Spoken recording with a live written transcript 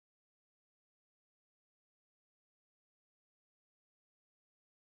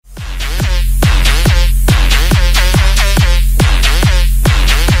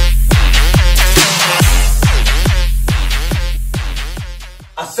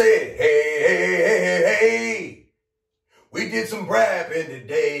said, hey, hey, hey, hey, hey. We did some rapping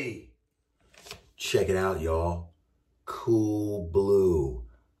today. Check it out, y'all. Cool blue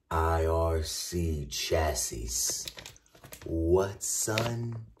IRC chassis. What,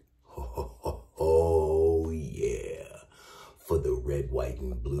 son? Oh, yeah. For the red, white,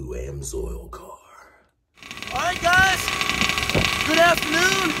 and blue AMSOIL car. All right, guys. Good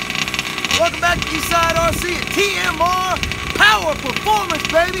afternoon. Welcome back to EastSide RC at TMR Power Performance,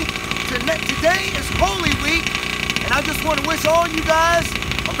 baby. Today is Holy Week, and I just want to wish all you guys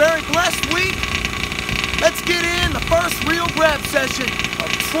a very blessed week. Let's get in the first real grab session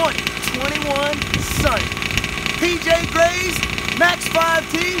of 2021 Sunny. PJ Gray's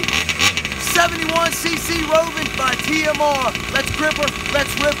Max5T 71cc Rovan by TMR. Let's grip her,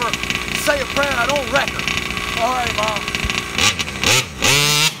 let's rip her. Say a prayer, I don't wreck her. All right, Mom.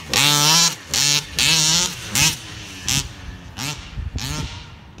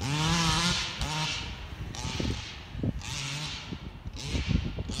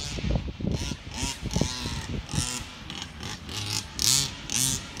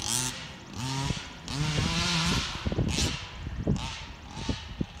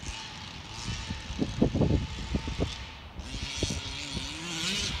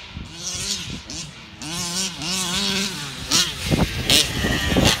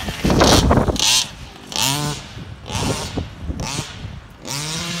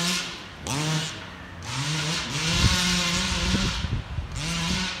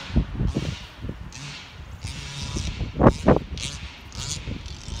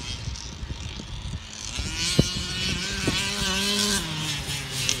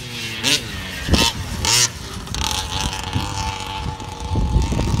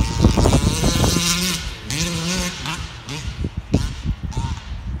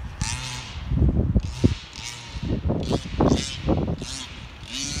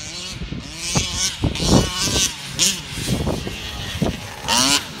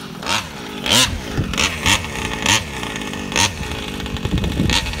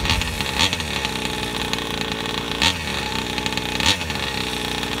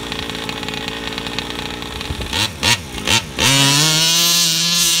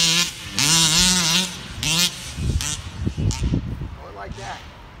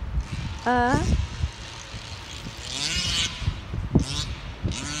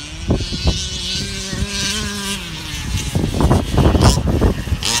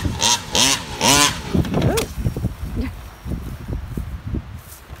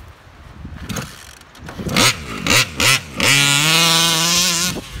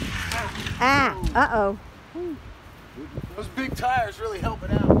 Uh-oh. Those big tires really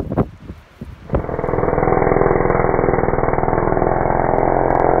helping out.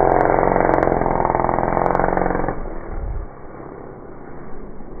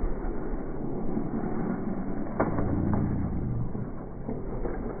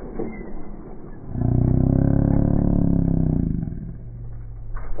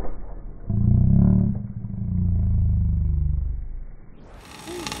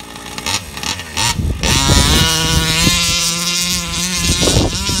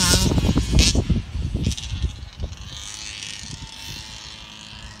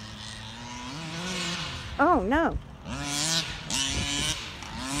 Oh, no.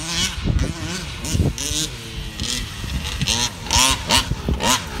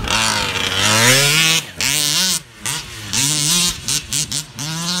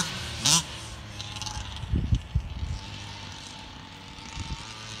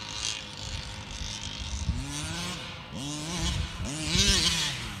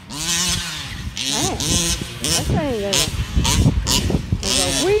 That's ain't gonna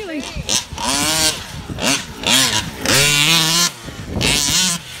wheelie.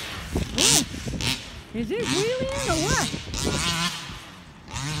 Is it wheeling or what?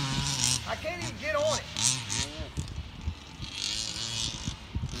 I can't even get on it.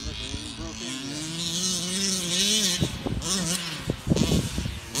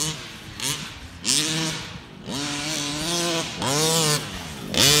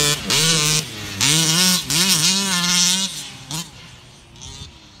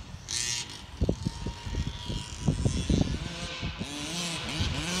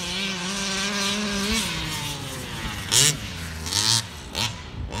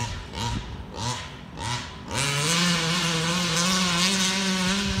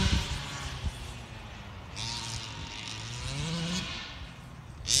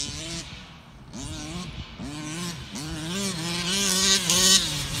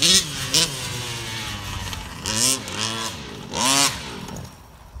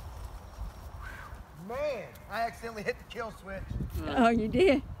 kill switch. Oh, you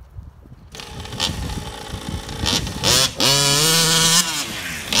did?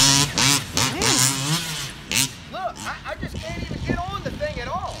 Look, I just can't even get on the thing at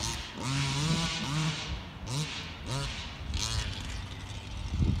all.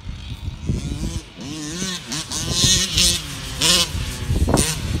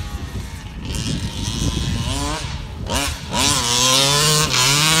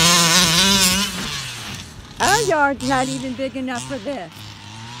 Our yard's not even big enough for this.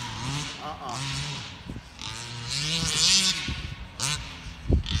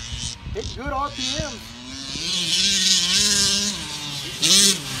 It's good RPM.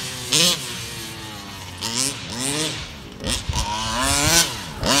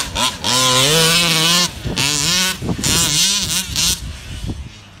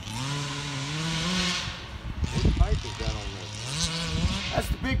 What pipe is that on this? That's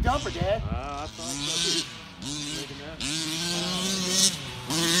the big dumper, Dad. I thought so. Looking at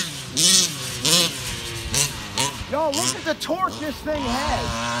Yo, look at the torque this thing has.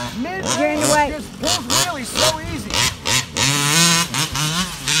 You're in the way. Mid-range just pulls really so easy.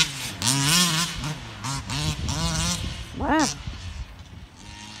 Wow.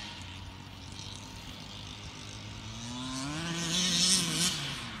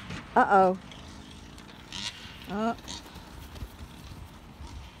 Uh-oh. Oh.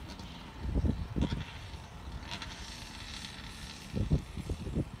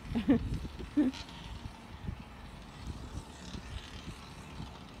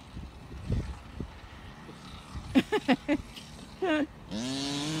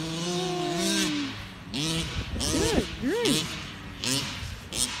 Good grief.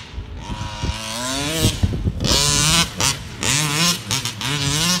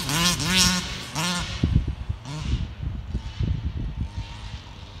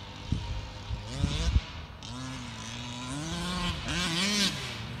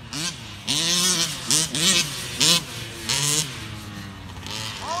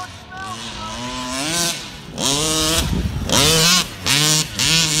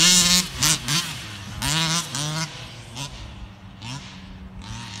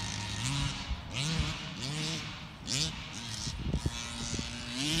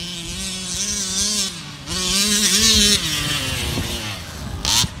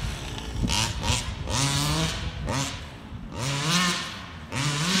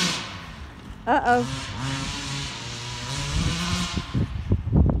 Uh-oh.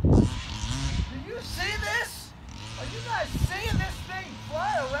 Do you see this? Are you guys seeing this thing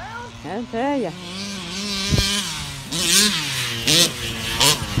fly around? I'll tell ya.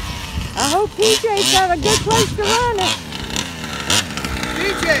 I hope PJ's got a good place to run it.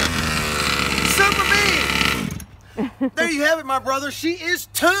 DJ, Super Me. There you have it, my brother. She is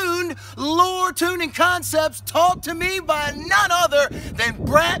tuned. Lure Tuning Concepts taught to me by none other than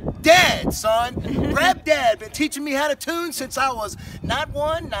Brap Dad, son. Brap Dad been teaching me how to tune since I was not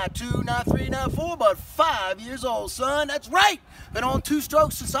 1, not 2, not 3, not 4, but 5 years old, son. That's right. Been on 2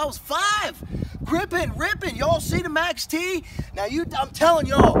 strokes since I was 5. Gripping, ripping. Y'all see the Max-T? Now, I'm telling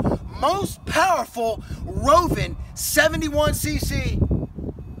y'all, most powerful Rovan 71cc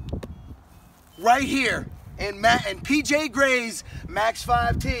right here. And PJ Gray's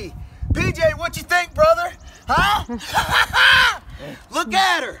Max5T. PJ, what you think, brother? Huh? Look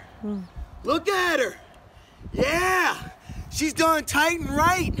at her. Look at her. Yeah. She's done tight and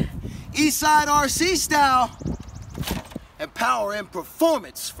right. EastSide RC style. And power and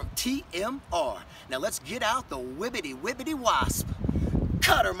performance from TMR. Now let's get out the wibbity wasp.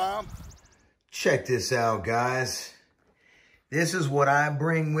 Cut her, Mom. Check this out, guys. This is what I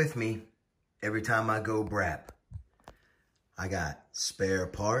bring with me every time I go brap. I got spare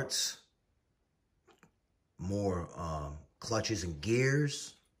parts, more clutches and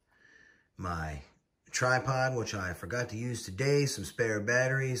gears, my tripod, which I forgot to use today, some spare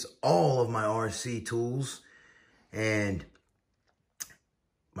batteries, all of my RC tools, and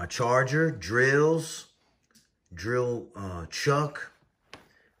my charger, drills, drill chuck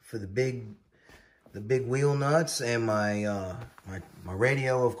for the big wheel nuts, and my my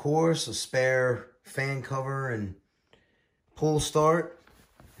radio, of course, a spare fan cover and pull start,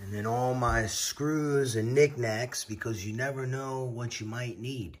 and then all my screws and knickknacks, because you never know what you might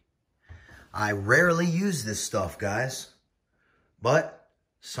need. I rarely use this stuff, guys, but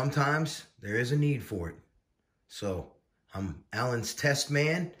sometimes there is a need for it. So I'm Alan's test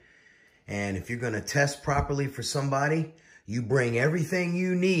man, and if you're going to test properly for somebody, you bring everything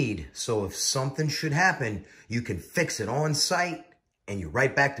you need, so if something should happen, you can fix it on site, and you're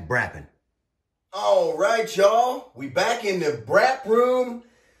right back to brapping. All right, y'all. We back in the brap room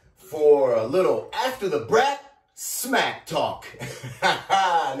for a little after the brap. smack talk.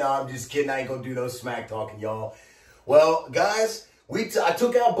 No, I'm just kidding. I ain't gonna do no smack talking, y'all. Well, guys, I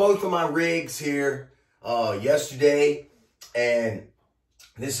took out both of my rigs here yesterday, and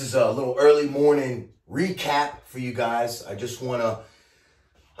this is a little early morning recap for you guys.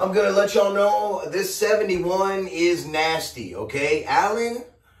 I'm gonna let y'all know this 71 is nasty, okay? Alan,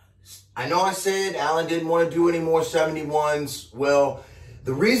 I know I said Alan didn't want to do any more 71s. Well,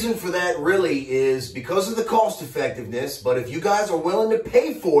 the reason for that really is because of the cost effectiveness, but if you guys are willing to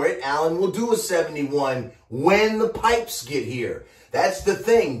pay for it, Alan will do a 71 when the pipes get here. That's the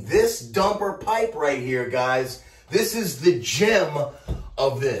thing. This dumper pipe right here, guys, this is the gem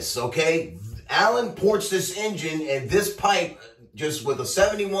of this, okay? Alan ports this engine, and this pipe, just with a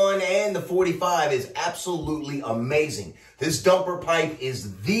 71 and the 45, is absolutely amazing. This dumper pipe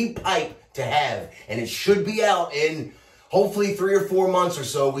is the pipe to have, and it should be out in hopefully 3 or 4 months or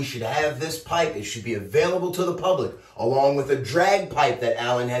so. We should have this pipe. It should be available to the public, along with a drag pipe that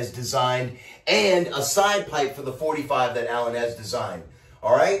Alan has designed and a side pipe for the 45 that Alan has designed.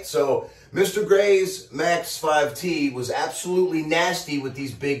 All right, so Mr. Gray's Max5T was absolutely nasty with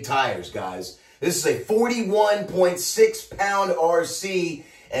these big tires, guys. This is a 41.6 pound RC,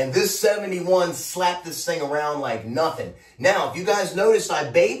 and this 71 slapped this thing around like nothing. Now, if you guys noticed, I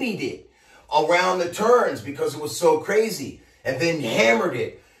babied it around the turns because it was so crazy, and then hammered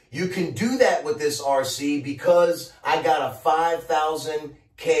it. You can do that with this RC because I got a 5,000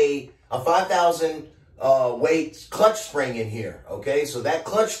 weight clutch spring in here, okay? So that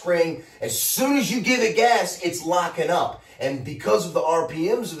clutch spring, as soon as you give it gas, it's locking up. And because of the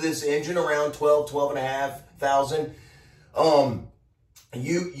RPMs of this engine, around 12,500,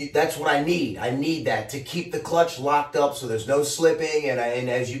 that's what I need. I need that to keep the clutch locked up so there's no slipping. And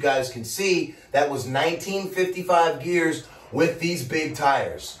as you guys can see, that was 1955 gears with these big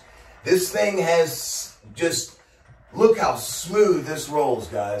tires. This thing has just, look how smooth this rolls,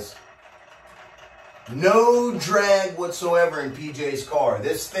 guys. No drag whatsoever in PJ's car.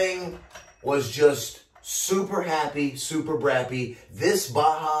 This thing was just super happy, super brappy. This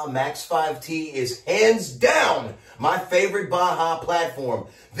Baja Max5T is hands down my favorite Baja platform.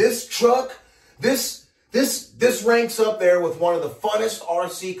 This truck, this ranks up there with one of the funnest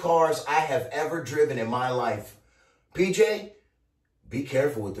RC cars I have ever driven in my life. PJ, be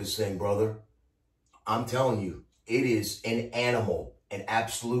careful with this thing, brother. I'm telling you, it is an animal, an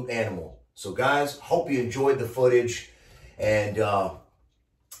absolute animal. So guys, hope you enjoyed the footage, and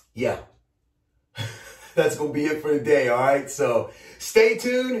yeah. That's going to be it for today, all right? So stay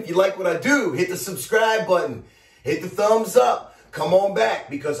tuned. If you like what I do, hit the subscribe button. Hit the thumbs up. Come on back,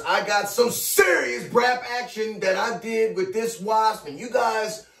 because I got some serious brap action that I did with this Wasp. And you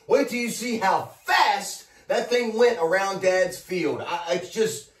guys, wait till you see how fast that thing went around Dad's field. It's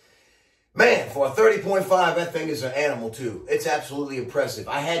just, man, for a 30.5, that thing is an animal too. It's absolutely impressive.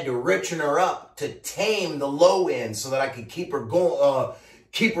 I had to richen her up to tame the low end so that I could keep her going,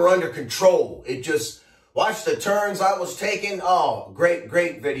 keep her under control. It just... Watch the turns I was taking. Oh, great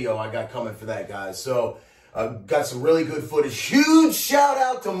video I got coming for that, guys. So, got some really good footage. Huge shout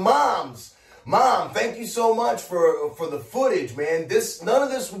out to Moms. Mom, thank you so much for the footage, man. None of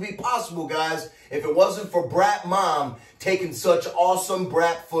this would be possible, guys, if it wasn't for Brat Mom taking such awesome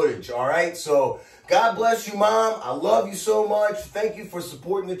Brat footage, all right? So, God bless you, Mom. I love you so much. Thank you for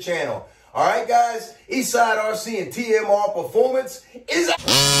supporting the channel. All right, guys? EastSide RC and TMR Performance is out.